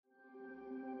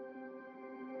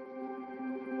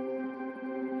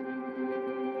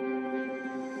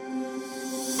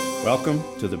Welcome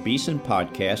to the Beeson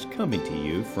Podcast, coming to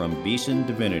you from Beeson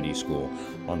Divinity School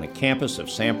on the campus of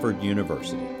Samford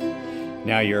University.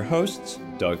 Now your hosts,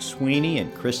 Doug Sweeney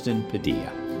and Kristen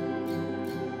Padilla.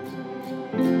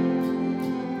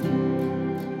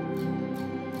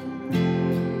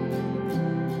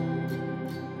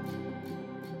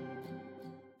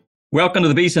 Welcome to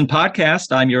the Beeson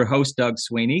Podcast. I'm your host, Doug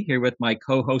Sweeney, here with my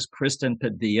co-host, Kristen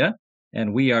Padilla,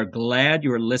 and we are glad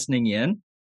you're listening in.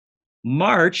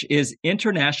 March is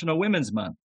International Women's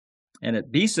Month, and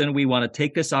at Beeson, we want to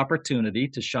take this opportunity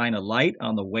to shine a light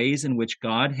on the ways in which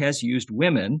God has used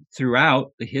women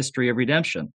throughout the history of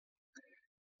redemption.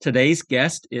 Today's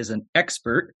guest is an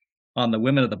expert on the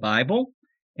women of the Bible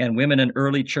and women in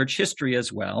early church history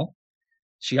as well.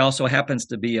 She also happens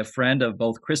to be a friend of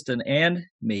both Kristen and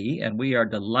me, and we are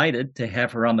delighted to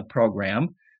have her on the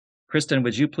program. Kristen,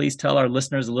 would you please tell our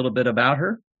listeners a little bit about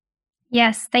her?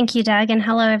 Yes, thank you, Doug, and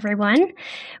hello, everyone.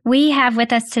 We have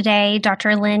with us today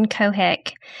Dr. Lynn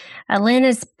Cohick. Lynn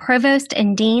is Provost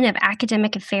and Dean of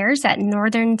Academic Affairs at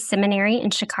Northern Seminary in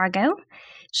Chicago.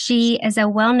 She is a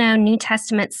well-known New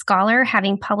Testament scholar,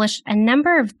 having published a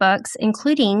number of books,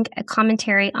 including a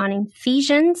commentary on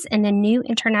Ephesians in the New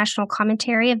International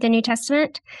Commentary of the New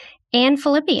Testament, and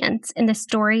Philippians in the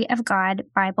Story of God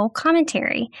Bible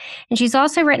Commentary. And she's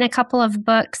also written a couple of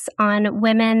books on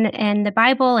women in the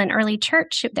Bible and early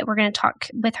church that we're going to talk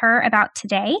with her about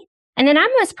today. And then I'm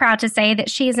most proud to say that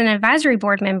she is an advisory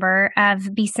board member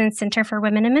of Beeson Center for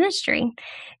Women in Ministry.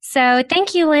 So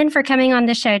thank you, Lynn, for coming on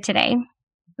the show today.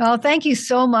 Well, thank you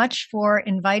so much for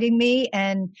inviting me.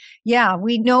 And yeah,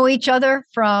 we know each other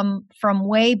from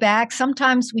way back.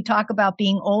 Sometimes we talk about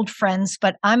being old friends,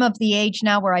 but I'm of the age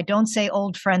now where I don't say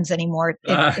old friends anymore.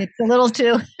 It's a little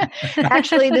too.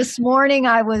 Actually, this morning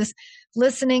I was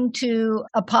listening to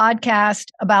a podcast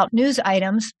about news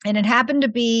items, and it happened to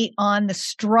be on the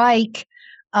strike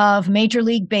of Major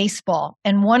League Baseball.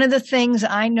 And one of the things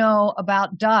I know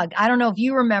about Doug, I don't know if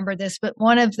you remember this, but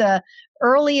one of the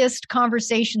earliest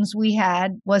conversations we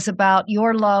had was about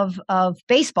your love of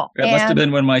baseball. It must have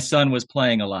been when my son was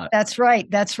playing a lot. That's right.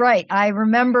 That's right. I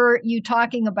remember you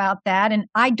talking about that. And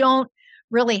I don't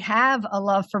really have a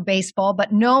love for baseball,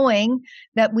 but knowing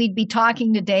that we'd be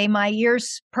talking today, my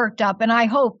ears perked up. And I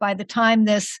hope by the time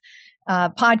this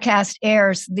podcast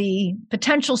airs, the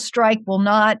potential strike will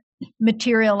not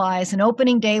materialize and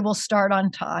opening day will start on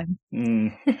time.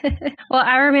 Well,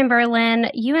 I remember,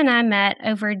 Lynn, you and I met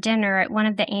over dinner at one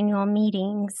of the annual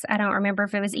meetings. I don't remember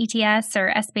if it was ETS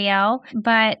or SBL,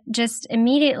 but just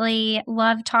immediately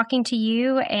loved talking to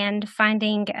you and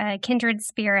finding a kindred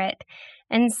spirit.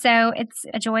 And so it's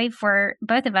a joy for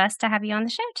both of us to have you on the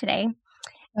show today.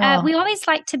 We always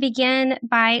like to begin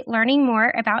by learning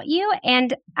more about you.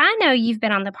 And I know you've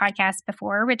been on the podcast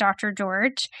before with Dr.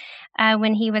 George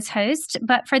when he was host.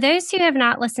 But for those who have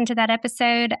not listened to that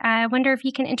episode, I wonder if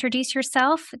you can introduce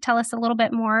yourself, tell us a little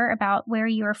bit more about where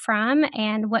you're from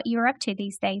and what you're up to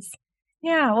these days.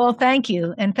 Yeah, well, thank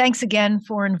you. And thanks again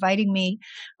for inviting me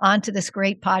onto this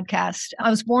great podcast.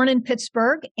 I was born in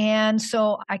Pittsburgh, and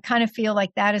so I kind of feel like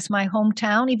that is my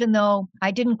hometown, even though I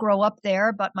didn't grow up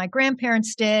there, but my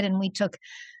grandparents did, and we took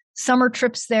summer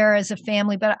trips there as a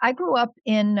family. But I grew up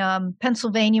in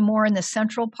Pennsylvania, more in the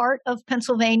central part of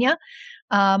Pennsylvania.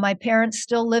 My parents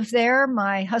still live there.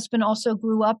 My husband also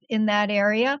grew up in that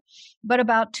area. But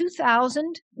about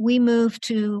 2000, we moved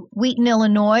to Wheaton,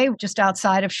 Illinois, just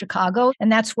outside of Chicago.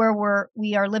 And that's where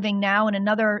we are living now, in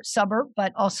another suburb,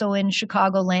 but also in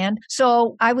Chicagoland.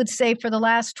 So I would say for the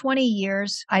last 20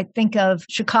 years, I think of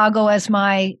Chicago as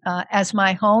my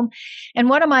home. And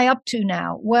what am I up to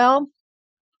now? Well,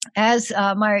 as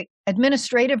my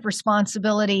administrative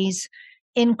responsibilities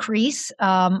increase,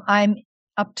 I'm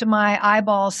up to my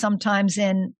eyeballs sometimes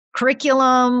in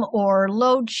curriculum or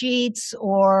load sheets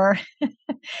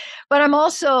but I'm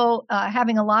also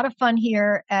having a lot of fun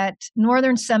here at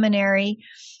Northern Seminary,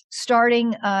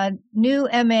 starting a new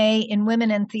MA in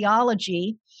Women in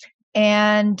Theology,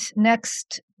 and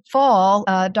next fall,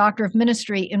 Doctor of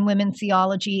Ministry in Women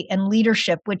Theology and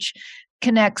Leadership, which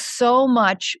connects so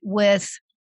much with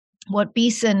what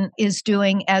Beeson is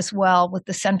doing as well with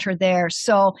the center there.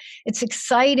 So it's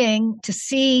exciting to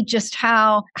see just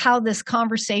how this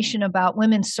conversation about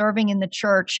women serving in the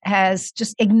church has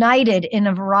just ignited in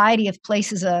a variety of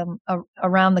places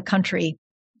around the country.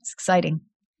 It's exciting.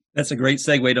 That's a great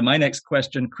segue to my next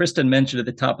question. Kristen mentioned at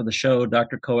the top of the show,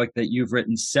 Dr. Cohick, that you've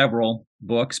written several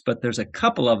books, but there's a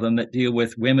couple of them that deal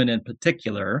with women in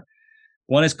particular.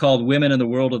 One is called Women in the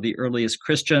World of the Earliest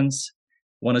Christians.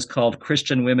 One is called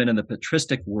Christian Women in the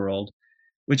Patristic World.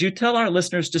 Would you tell our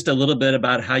listeners just a little bit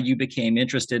about how you became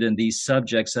interested in these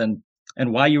subjects and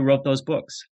and why you wrote those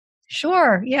books.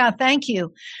 Sure. Yeah, thank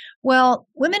you. Well,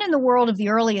 Women in the World of the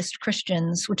Earliest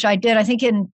Christians, which I did, I think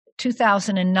in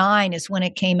 2009 is when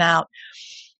it came out.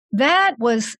 That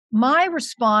was my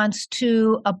response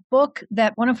to a book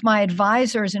that one of my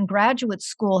advisors in graduate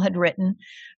school had written.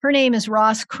 Her name is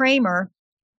Ross Kramer,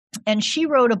 and she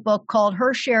wrote a book called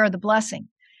Her Share of the Blessing.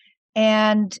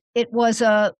 And it was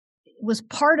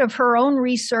part of her own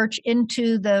research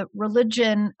into the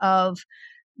religion of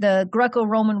the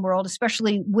Greco-Roman world,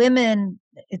 especially women.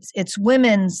 It's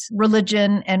women's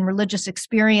religion and religious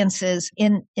experiences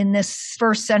in this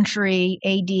first century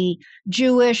AD,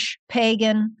 Jewish,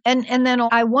 pagan, and then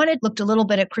I looked a little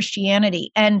bit at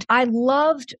Christianity, and I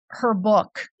loved her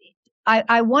book.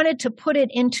 I wanted to put it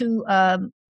into a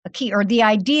key, or the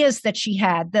ideas that she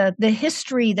had, the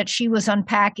history that she was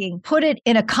unpacking, put it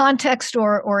in a context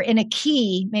or in a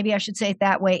key, maybe I should say it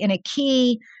that way, in a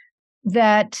key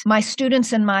that my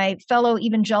students and my fellow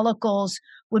evangelicals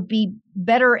would be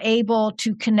better able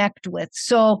to connect with.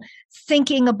 So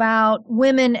thinking about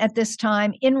women at this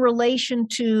time in relation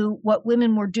to what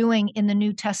women were doing in the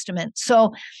New Testament.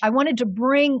 So I wanted to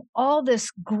bring all this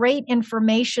great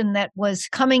information that was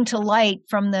coming to light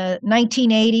from the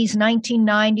 1980s,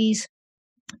 1990s,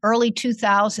 early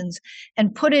 2000s,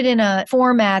 and put it in a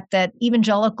format that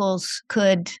evangelicals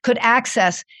could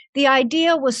access. The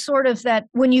idea was sort of that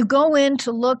when you go in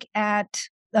to look at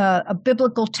a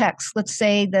biblical text, let's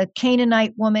say the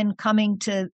Canaanite woman coming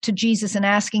to Jesus and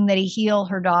asking that he heal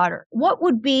her daughter, what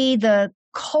would be the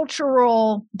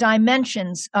cultural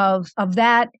dimensions of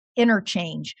that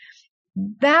interchange?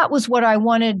 That was what I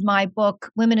wanted my book,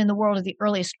 Women in the World of the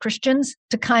Earliest Christians,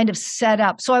 to kind of set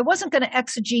up. So I wasn't going to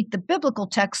exegete the biblical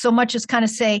text so much as kind of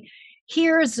say,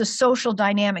 here's the social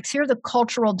dynamics, here are the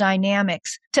cultural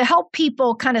dynamics to help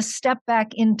people kind of step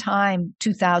back in time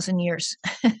 2,000 years.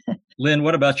 Lynn,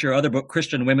 what about your other book,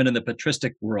 Christian Women in the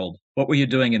Patristic World? What were you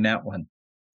doing in that one?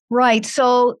 Right.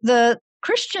 So the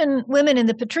Christian Women in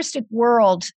the Patristic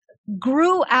World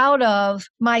grew out of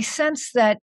my sense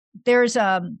that there's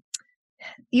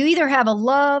you either have a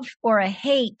love or a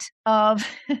hate of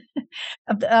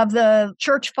the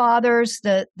church fathers,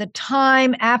 the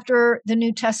time after the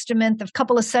New Testament, the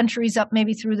couple of centuries up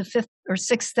maybe through the 5th or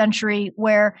 6th century,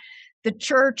 where the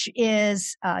church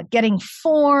is getting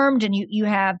formed, and you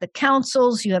have the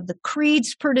councils, you have the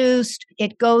creeds produced.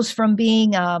 It goes from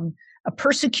being a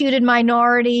persecuted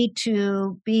minority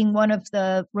to being one of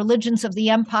the religions of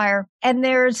the empire. And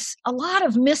there's a lot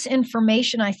of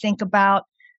misinformation, I think, about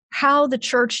how the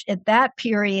church at that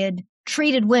period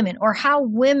treated women or how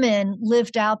women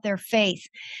lived out their faith.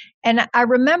 And I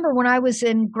remember when I was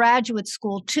in graduate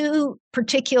school, 2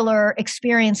 particular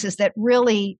experiences that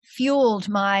really fueled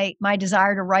my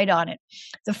desire to write on it.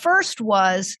 The first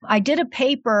was I did a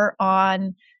paper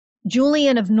on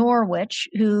Julian of Norwich,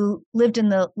 who lived in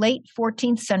the late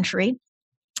 14th century,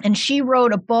 and she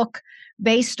wrote a book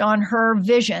based on her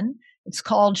vision. It's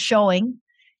called Showing.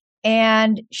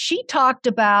 And she talked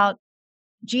about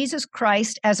Jesus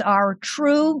Christ as our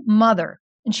true mother.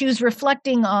 And she was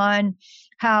reflecting on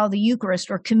how the Eucharist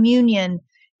or communion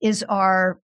is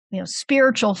our,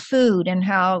 spiritual food, and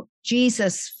how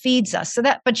Jesus feeds us. So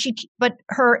but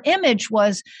her image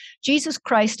was Jesus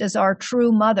Christ as our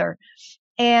true mother.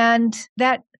 And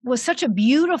that was such a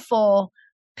beautiful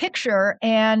picture.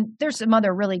 And there's some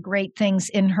other really great things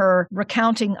in her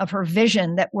recounting of her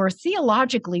vision that were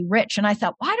theologically rich. And I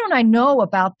thought, why don't I know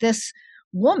about this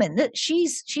woman? That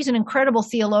she's an incredible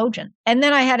theologian. And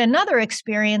then I had another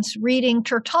experience reading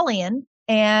Tertullian,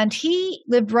 and he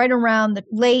lived right around the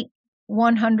late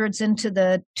 100s into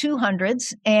the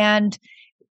 200s. And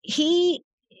he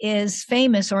is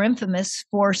famous or infamous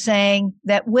for saying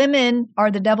that women are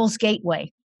the devil's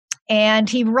gateway. And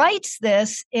he writes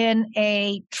this in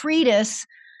a treatise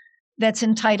that's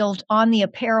entitled On the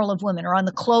Apparel of Women, or On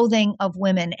the Clothing of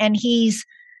Women. And he's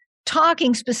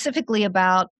talking specifically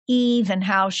about Eve and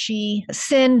how she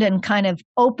sinned and kind of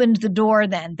opened the door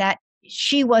then, that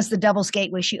she was the devil's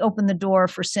gateway. She opened the door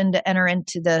for sin to enter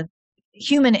into the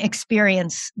human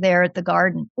experience there at the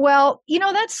garden. Well,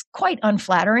 that's quite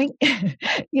unflattering,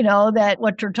 that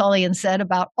what Tertullian said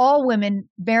about all women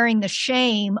bearing the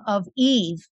shame of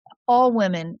Eve. All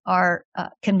women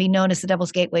can be known as the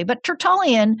devil's gateway. But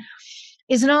Tertullian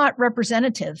is not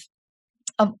representative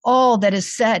of all that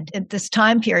is said at this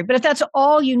time period. But if that's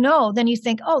all you know, then you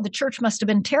think, oh, the church must have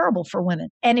been terrible for women.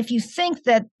 And if you think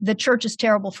that the church is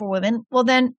terrible for women, well,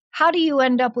 then how do you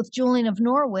end up with Julian of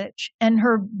Norwich and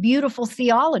her beautiful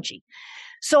theology?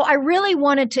 So I really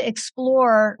wanted to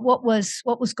explore what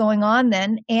was going on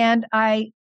then. And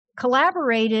I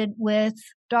collaborated with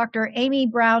Dr. Amy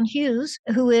Brown Hughes,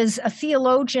 who is a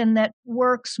theologian that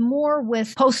works more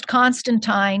with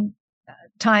post-Constantine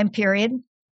time period.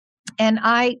 And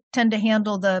I tend to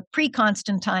handle the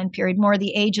pre-Constantine period, more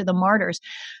the age of the martyrs.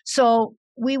 So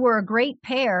we were a great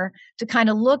pair to kind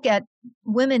of look at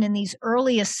women in these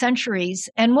earliest centuries.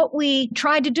 And what we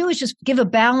tried to do is just give a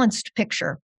balanced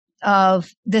picture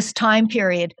of this time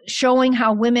period, showing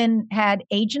how women had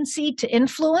agency to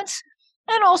influence,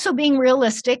 and also being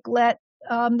realistic.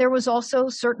 There was also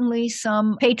certainly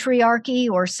some patriarchy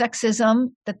or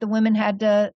sexism that the women had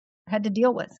to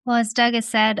deal with. Well, as Doug has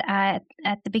said at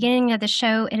the beginning of the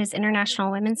show, it is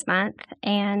International Women's Month.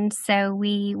 And so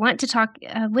we want to talk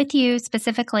with you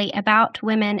specifically about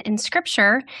women in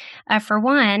Scripture, for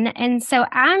one. And so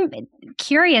I'm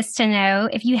curious to know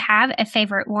if you have a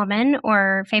favorite woman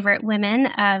or favorite women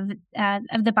of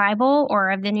the Bible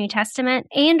or of the New Testament,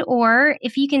 and or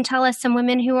if you can tell us some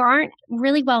women who aren't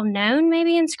really well known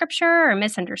maybe in Scripture or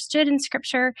misunderstood in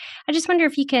Scripture. I just wonder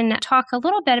if you can talk a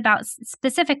little bit about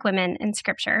specific women in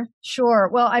Scripture. Sure.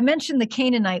 Well, I mentioned the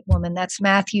Canaanite woman. That's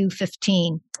Matthew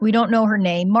 15. We don't know her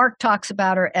name. Mark talks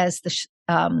about her as the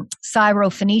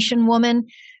Syrophoenician woman.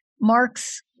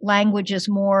 Mark's language is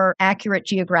more accurate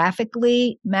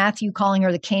geographically. Matthew calling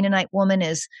her the Canaanite woman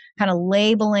is kind of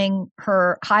labeling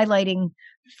her, highlighting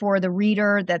for the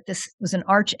reader that this was an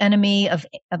arch enemy of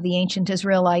the ancient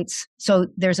Israelites. So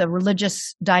there's a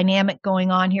religious dynamic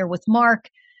going on here with Mark.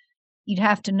 You'd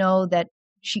have to know that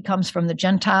she comes from the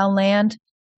Gentile land.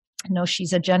 I know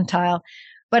she's a Gentile.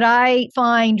 But I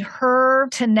find her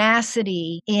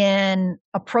tenacity in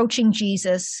approaching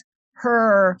Jesus,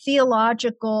 her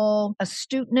theological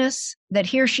astuteness, that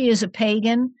here she is a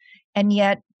pagan, and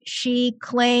yet she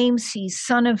claims he's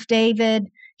son of David,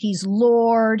 he's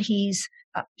Lord,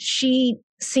 she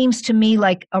seems to me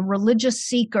like a religious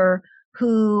seeker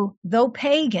who, though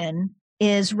pagan,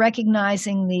 is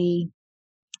recognizing the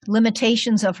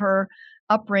limitations of her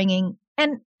upbringing.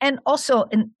 And also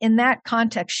in that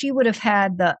context, she would have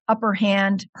had the upper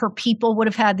hand. Her people would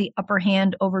have had the upper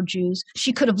hand over Jews.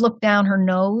 She could have looked down her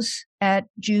nose at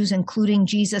Jews, including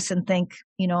Jesus, and think,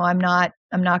 I'm not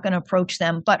going to approach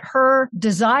them. But her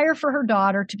desire for her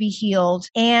daughter to be healed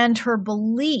and her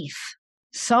belief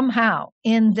somehow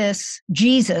in this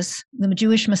Jesus, the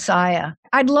Jewish Messiah,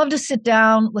 I'd love to sit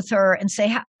down with her and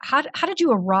say, how did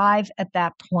you arrive at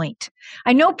that point?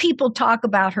 I know people talk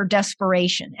about her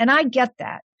desperation, and I get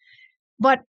that.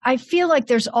 But I feel like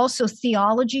there's also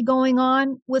theology going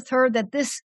on with her, that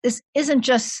this isn't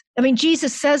just,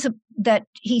 Jesus says that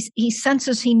he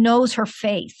senses, he knows her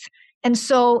faith. And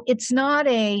so it's not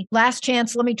a last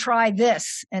chance, let me try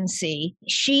this and see.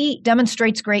 She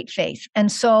demonstrates great faith.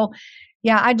 And so,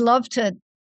 yeah, I'd love to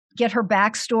get her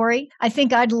backstory. I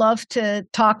think I'd love to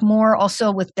talk more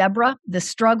also with Deborah, the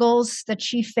struggles that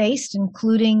she faced,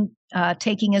 including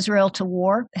taking Israel to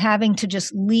war, having to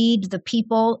just lead the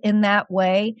people in that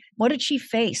way. What did she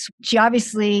face? She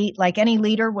obviously, like any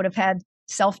leader, would have had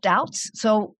self-doubts.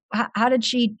 So how did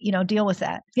she, deal with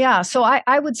that? Yeah. So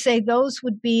I would say those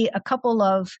would be a couple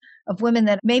of women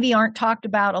that maybe aren't talked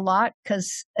about a lot,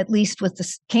 because at least with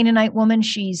the Canaanite woman,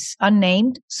 she's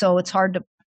unnamed. So it's hard to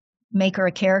make her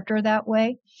a character that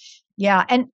way. Yeah.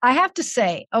 And I have to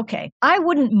say, okay, I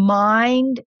wouldn't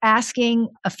mind asking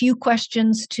a few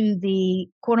questions to the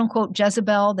quote unquote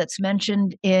Jezebel that's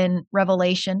mentioned in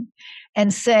Revelation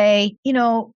and say,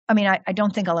 I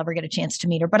don't think I'll ever get a chance to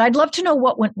meet her, but I'd love to know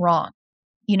what went wrong.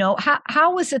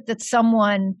 How was it that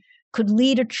someone could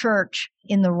lead a church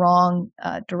in the wrong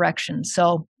direction?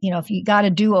 So, if you got a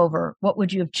do-over, what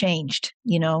would you have changed?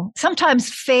 Sometimes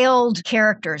failed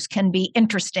characters can be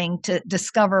interesting to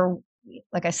discover,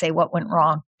 like I say, what went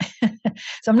wrong.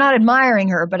 So I'm not admiring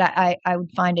her, but I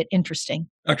would find it interesting.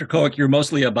 Dr. Kohick, you're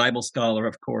mostly a Bible scholar,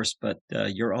 of course, but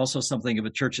you're also something of a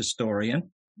church historian,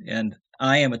 and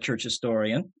I am a church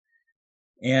historian.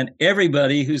 And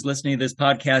everybody who's listening to this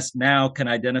podcast now can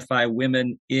identify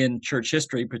women in church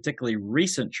history, particularly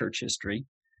recent church history,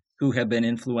 who have been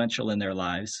influential in their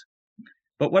lives.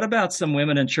 But what about some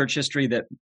women in church history that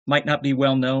might not be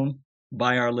well known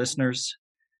by our listeners?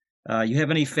 You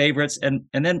have any favorites? And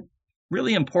then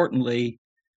really importantly,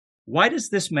 why does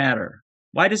this matter?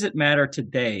 Why does it matter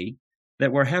today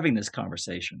that we're having this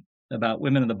conversation about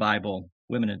women in the Bible,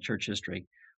 women in church history?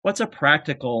 What's a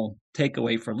practical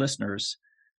takeaway for listeners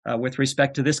with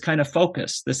respect to this kind of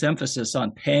focus, this emphasis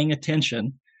on paying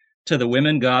attention to the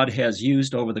women God has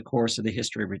used over the course of the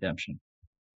history of redemption?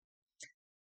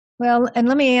 Well, and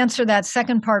let me answer that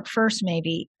second part first,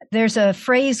 maybe. There's a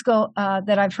phrase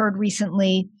that I've heard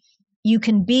recently: you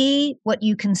can be what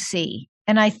you can see.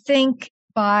 And I think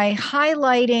by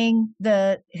highlighting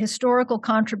the historical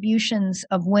contributions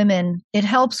of women, it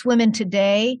helps women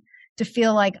today to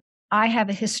feel like I have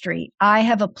a history, I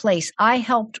have a place. I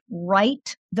helped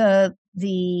write the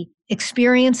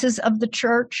experiences of the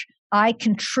church. I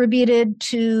contributed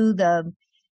to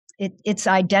its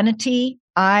identity.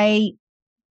 I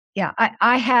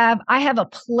have a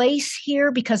place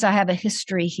here because I have a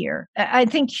history here. I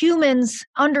think humans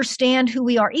understand who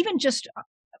we are, even just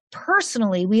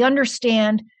personally, we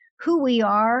understand who we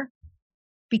are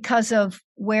because of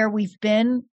where we've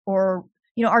been, or,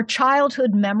 our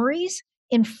childhood memories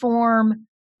inform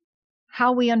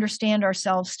how we understand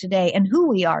ourselves today and who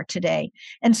we are today.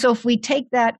 And so if we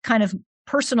take that kind of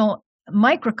personal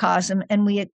microcosm and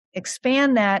we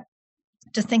expand that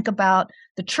to think about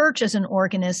the church as an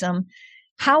organism,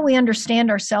 how we understand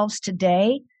ourselves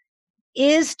today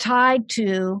is tied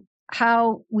to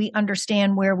how we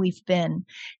understand where we've been.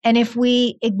 And if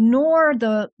we ignore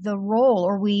the role,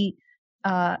 or we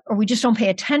just don't pay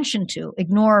attention to,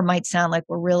 ignore might sound like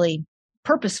we're really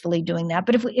purposefully doing that,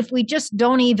 but if we just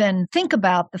don't even think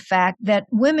about the fact that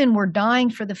women were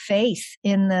dying for the faith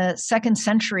in the 2nd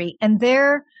century, and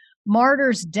their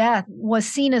martyr's death was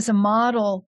seen as a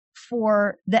model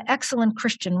for the excellent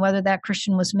Christian, whether that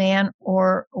Christian was man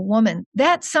or a woman,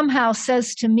 that somehow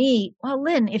says to me, well,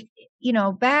 Lynn, if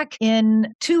back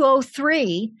in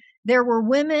 203, there were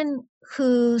women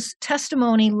whose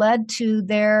testimony led to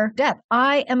their death.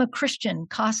 I am a Christian,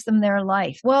 cost them their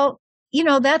life. Well,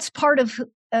 that's part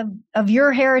of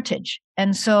your heritage.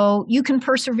 And so you can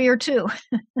persevere too.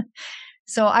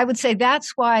 So I would say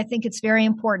that's why I think it's very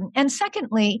important. And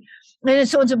secondly, and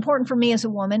so it's important for me as a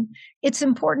woman, it's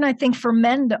important, I think, for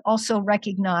men to also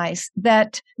recognize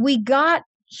that we got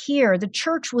here, the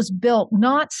church was built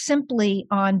not simply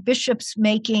on bishops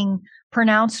making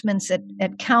pronouncements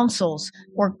at councils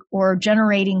or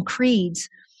generating creeds,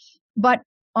 but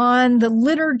on the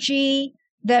liturgy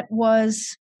that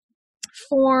was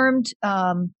formed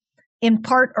in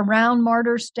part around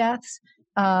martyrs' deaths,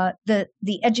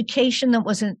 the education that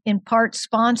was in part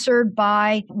sponsored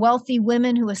by wealthy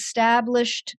women who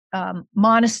established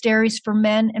monasteries for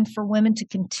men and for women to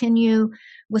continue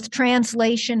with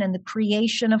translation and the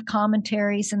creation of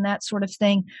commentaries and that sort of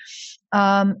thing.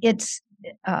 It's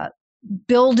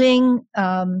building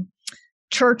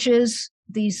churches,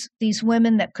 these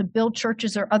women that could build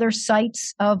churches or other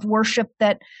sites of worship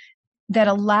that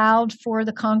allowed for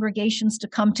the congregations to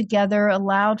come together,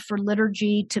 allowed for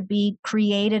liturgy to be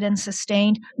created and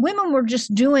sustained. Women were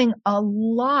just doing a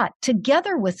lot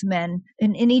together with men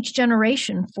in each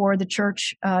generation for the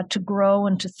church to grow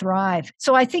and to thrive.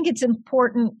 So I think it's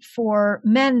important for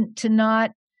men to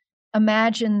not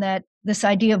imagine that this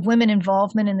idea of women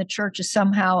involvement in the church is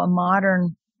somehow a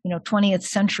modern 20th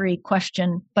century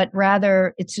question, but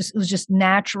rather it was just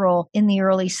natural in the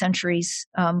early centuries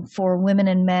for women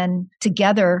and men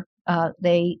together.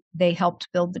 They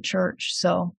helped build the church.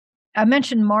 So I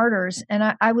mentioned martyrs,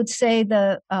 and I would say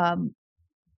there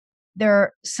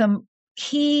are some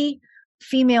key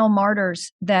female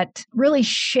martyrs that really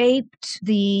shaped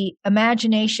the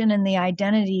imagination and the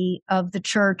identity of the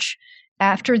church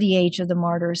after the age of the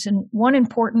martyrs. And one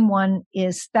important one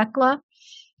is Thecla,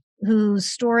 whose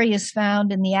story is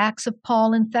found in the Acts of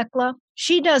Paul and Thecla.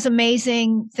 She does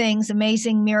amazing things,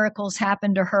 amazing miracles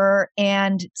happen to her.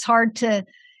 And it's hard to,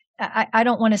 I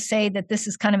don't want to say that this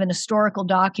is kind of an historical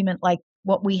document like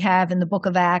what we have in the book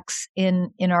of Acts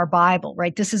in our Bible,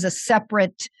 right? This is a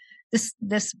separate,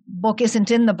 this book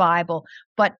isn't in the Bible,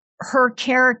 but her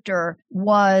character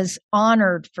was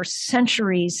honored for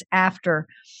centuries after,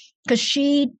 because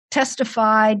she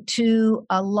testified to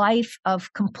a life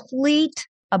of complete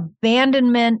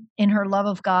abandonment in her love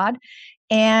of God.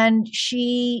 And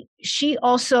she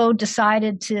also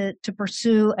decided to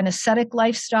pursue an ascetic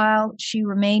lifestyle. She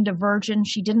remained a virgin.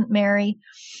 She didn't marry.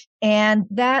 And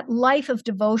that life of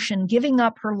devotion, giving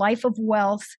up her life of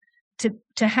wealth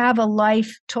to have a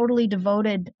life totally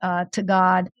devoted to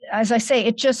God, as I say,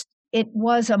 it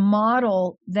was a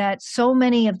model that so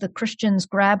many of the Christians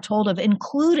grabbed hold of,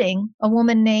 including a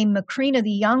woman named Macrina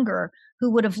the Younger, who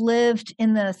would have lived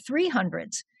in the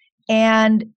 300s.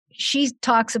 And she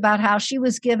talks about how she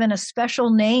was given a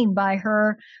special name by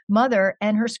her mother,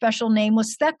 and her special name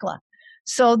was Thecla.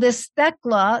 So this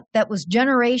Thecla that was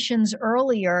generations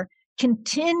earlier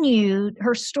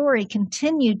her story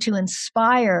continued to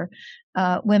inspire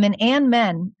women and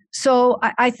men. So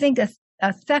I think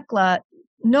a Thecla,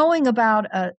 knowing about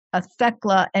a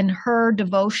Thecla and her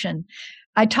devotion,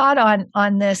 I taught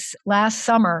on this last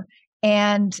summer,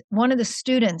 and one of the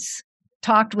students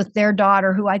talked with their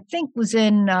daughter, who I think was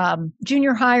in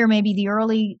junior high or maybe the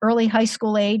early high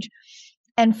school age.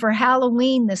 And for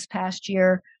Halloween this past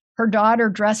year, her daughter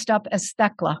dressed up as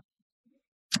Thecla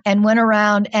and went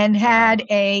around and had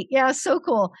so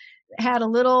cool, had a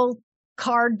little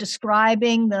card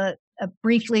describing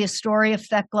briefly a story of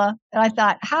Thecla. And I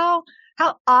thought, how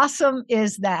awesome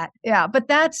is that? Yeah, but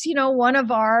that's, one of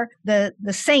the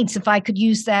saints, if I could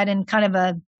use that in kind of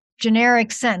a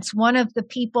generic sense, one of the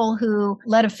people who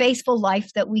led a faithful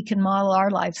life that we can model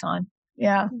our lives on.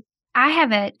 Yeah. I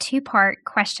have a two-part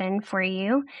question for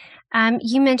you.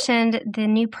 You mentioned the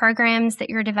new programs that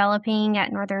you're developing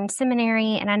at Northern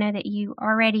Seminary, and I know that you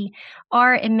already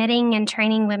are admitting and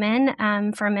training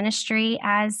women for ministry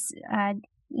as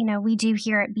we do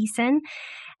here at Beeson.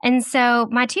 And so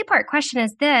my two-part question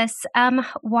is this.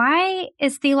 Why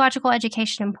is theological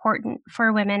education important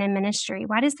for women in ministry?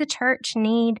 Why does the church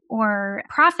need or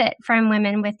profit from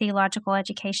women with theological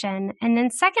education? And then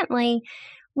secondly,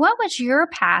 what was your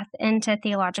path into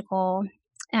theological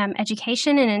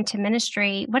education and into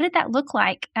ministry? What did that look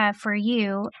like for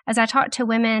you? As I talk to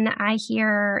women, I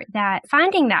hear that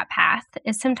finding that path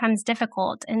is sometimes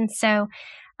difficult. And so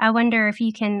I wonder if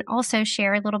you can also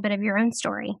share a little bit of your own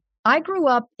story. I grew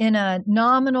up in a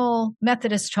nominal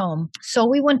Methodist home. So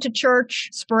we went to church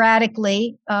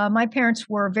sporadically. My parents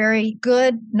were very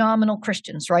good nominal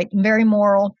Christians, right? Very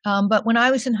moral. But when I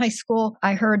was in high school,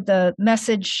 I heard the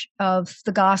message of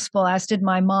the gospel, as did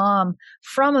my mom,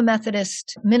 from a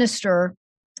Methodist minister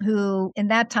who in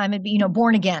that time would be,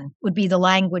 born again would be the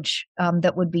language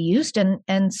that would be used.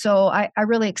 And so I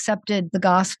really accepted the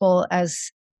gospel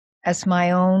as my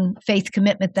own faith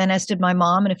commitment then, as did my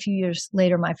mom, and a few years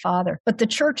later, my father. But the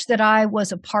church that I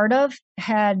was a part of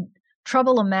had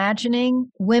trouble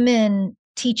imagining women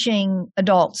teaching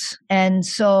adults,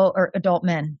 or adult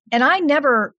men. And I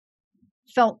never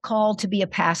felt called to be a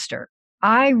pastor.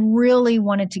 I really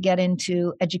wanted to get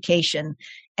into education,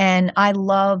 and I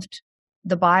loved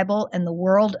the Bible and the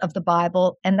world of the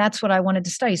Bible. And that's what I wanted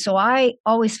to study. So I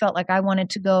always felt like I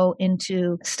wanted to go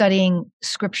into studying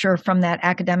scripture from that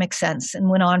academic sense,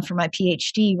 and went on for my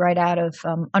PhD right out of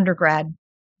undergrad.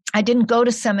 I didn't go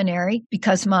to seminary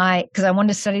because I wanted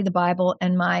to study the Bible,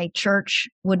 and my church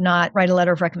would not write a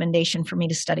letter of recommendation for me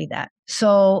to study that.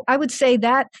 So I would say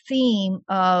that theme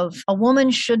of a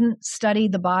woman shouldn't study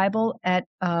the Bible at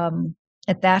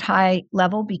that high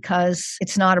level because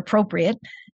it's not appropriate.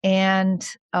 And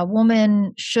a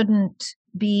woman shouldn't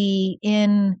be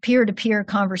in peer-to-peer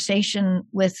conversation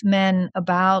with men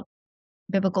about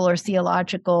biblical or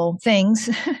theological things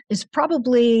is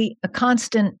probably a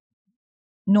constant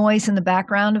noise in the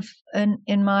background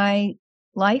in my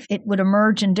life. It would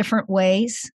emerge in different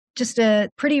ways. Just a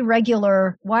pretty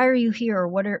regular, why are you here?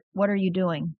 What are you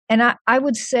doing? And I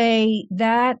would say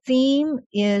that theme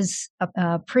is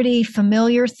a pretty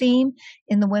familiar theme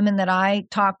in the women that I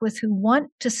talk with who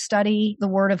want to study the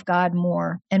Word of God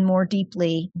more and more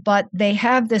deeply, but they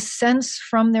have this sense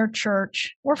from their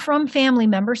church or from family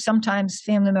members, sometimes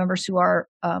family members who are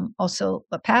also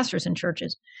pastors in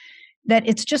churches, that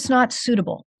it's just not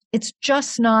suitable. It's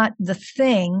just not the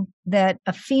thing that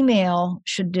a female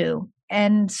should do.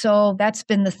 And so that's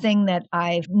been the thing that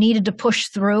I've needed to push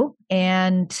through.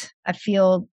 And I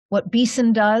feel what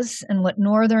Beeson does and what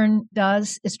Northern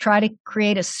does is try to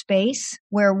create a space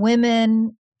where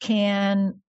women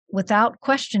can, without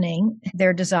questioning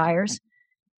their desires,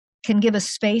 can give a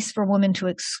space for women to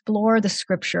explore the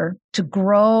scripture, to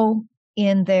grow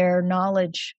in their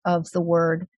knowledge of the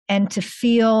word, and to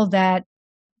feel that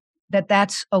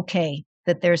that's okay.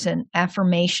 That there's an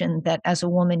affirmation that as a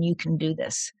woman, you can do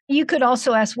this. You could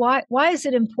also ask, why is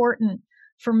it important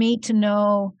for me to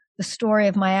know the story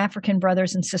of my African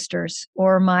brothers and sisters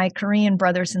or my Korean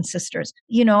brothers and sisters?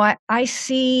 I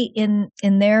see in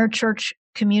their church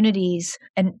communities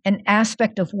an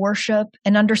aspect of worship,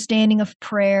 an understanding of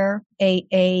prayer,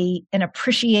 an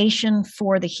appreciation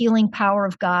for the healing power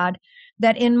of God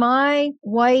that in my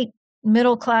white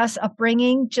middle-class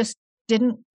upbringing just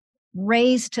didn't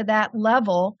raise to that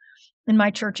level in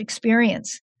my church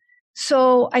experience.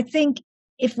 So I think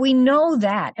if we know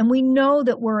that, and we know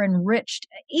that we're enriched,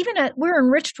 we're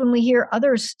enriched when we hear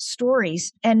others'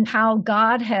 stories and how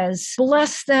God has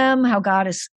blessed them, how God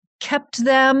has kept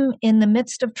them in the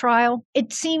midst of trial,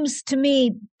 it seems to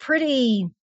me pretty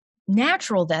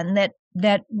natural then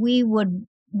that we would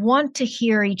want to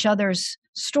hear each other's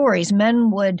stories.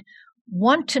 Men would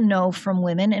want to know from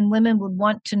women, and women would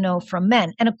want to know from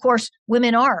men. And of course,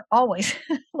 women are always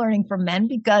learning from men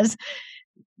because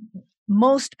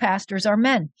most pastors are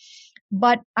men.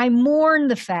 But I mourn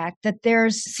the fact that there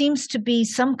seems to be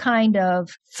some kind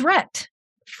of threat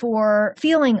for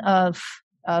feeling of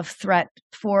of threat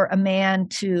for a man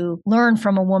to learn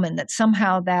from a woman, that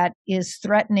somehow that is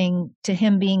threatening to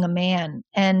him being a man.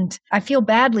 And I feel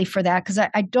badly for that because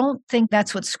I don't think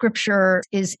that's what Scripture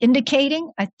is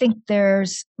indicating. I think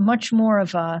there's much more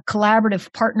of a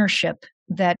collaborative partnership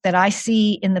that I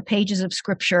see in the pages of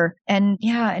Scripture, and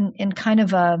kind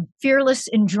of a fearless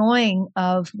enjoying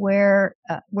of where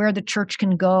the church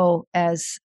can go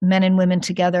as men and women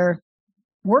together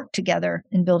work together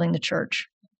in building the church.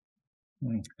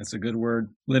 That's a good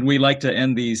word. Lynn, we like to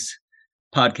end these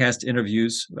podcast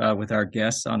interviews with our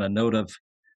guests on a note of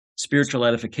spiritual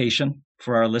edification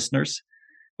for our listeners.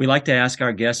 We like to ask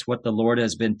our guests what the Lord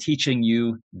has been teaching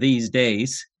you these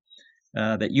days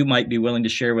that you might be willing to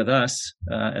share with us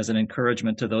as an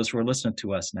encouragement to those who are listening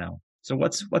to us now. So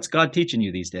what's God teaching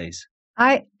you these days?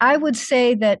 I would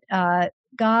say that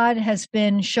God has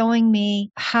been showing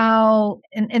me how,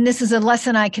 and this is a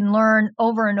lesson I can learn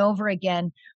over and over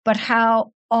again, but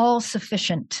how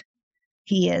all-sufficient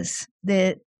He is.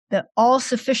 The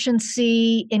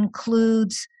all-sufficiency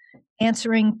includes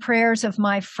answering prayers of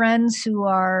my friends who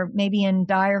are maybe in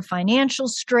dire financial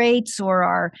straits or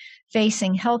are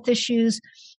facing health issues.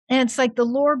 And it's like the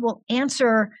Lord will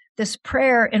answer this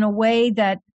prayer in a way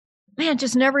that, man,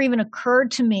 just never even occurred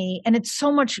to me. And it's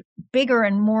so much bigger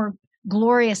and more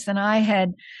glorious than I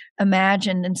had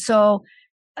imagined. And so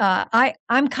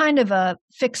I'm kind of a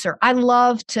fixer. I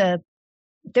love to,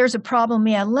 there's a problem,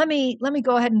 let me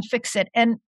go ahead and fix it.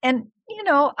 And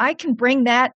I can bring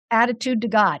that attitude to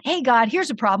God. Hey, God,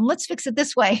 here's a problem. Let's fix it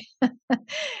this way.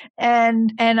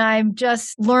 and I'm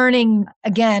just learning,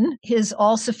 again, His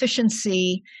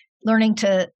all-sufficiency, learning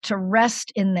to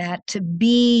rest in that, to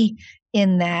be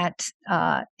in that,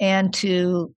 and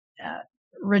to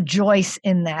rejoice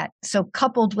in that. So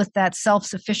coupled with that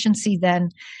self-sufficiency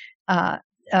then,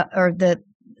 or the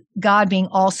God being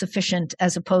all-sufficient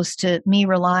as opposed to me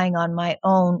relying on my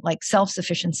own like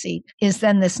self-sufficiency, is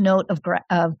then this note of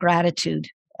gratitude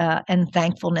and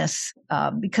thankfulness,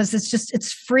 because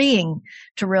it's freeing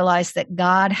to realize that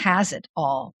God has it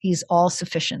all. He's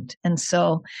all-sufficient. And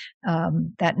so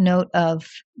that note of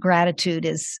gratitude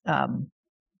has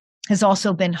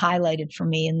also been highlighted for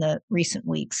me in the recent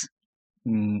weeks.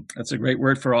 That's a great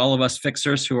word for all of us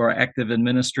fixers who are active in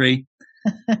ministry.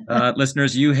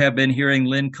 Listeners, you have been hearing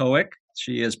Lynn Cohick.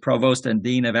 She is Provost and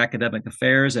Dean of Academic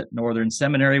Affairs at Northern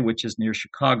Seminary, which is near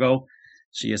Chicago.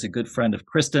 She is a good friend of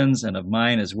Kristen's and of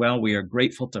mine as well. We are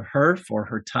grateful to her for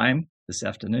her time this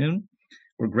afternoon.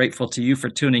 We're grateful to you for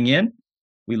tuning in.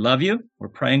 We love you. We're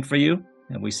praying for you.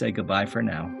 And we say goodbye for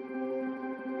now.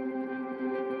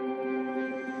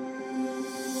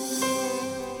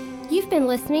 You've been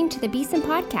listening to the Beeson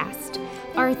Podcast.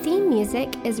 Our theme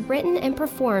music is written and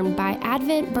performed by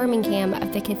Advent Birmingham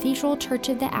of the Cathedral Church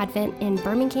of the Advent in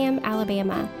Birmingham,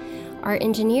 Alabama. Our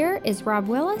engineer is Rob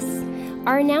Willis.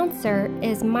 Our announcer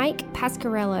is Mike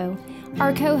Pasquarello.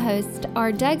 Our co-hosts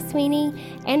are Doug Sweeney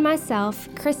and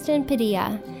myself, Kristen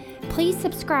Padilla. Please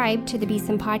subscribe to the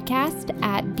Beeson Podcast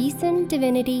at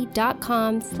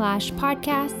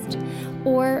beesondivinity.com/podcast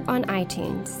or on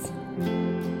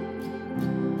iTunes.